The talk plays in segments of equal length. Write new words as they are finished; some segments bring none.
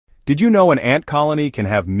Did you know an ant colony can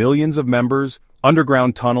have millions of members,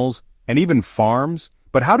 underground tunnels, and even farms?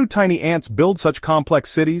 But how do tiny ants build such complex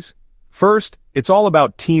cities? First, it's all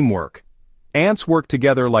about teamwork. Ants work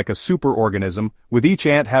together like a superorganism, with each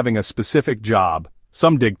ant having a specific job.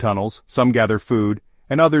 Some dig tunnels, some gather food,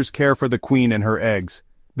 and others care for the queen and her eggs.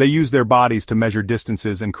 They use their bodies to measure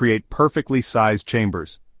distances and create perfectly sized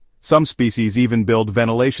chambers. Some species even build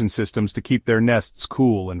ventilation systems to keep their nests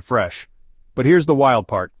cool and fresh. But here's the wild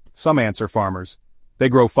part. Some ants are farmers. They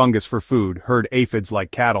grow fungus for food, herd aphids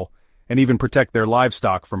like cattle, and even protect their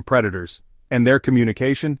livestock from predators. And their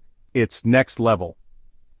communication? It's next level.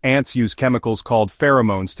 Ants use chemicals called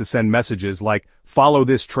pheromones to send messages like, "Follow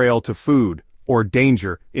this trail to food," or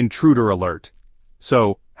 "Danger, intruder alert."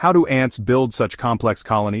 So, how do ants build such complex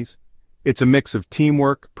colonies? It's a mix of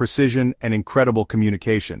teamwork, precision, and incredible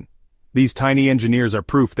communication. These tiny engineers are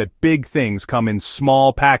proof that big things come in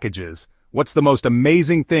small packages. What's the most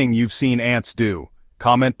amazing thing you've seen ants do?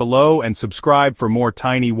 Comment below and subscribe for more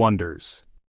tiny wonders.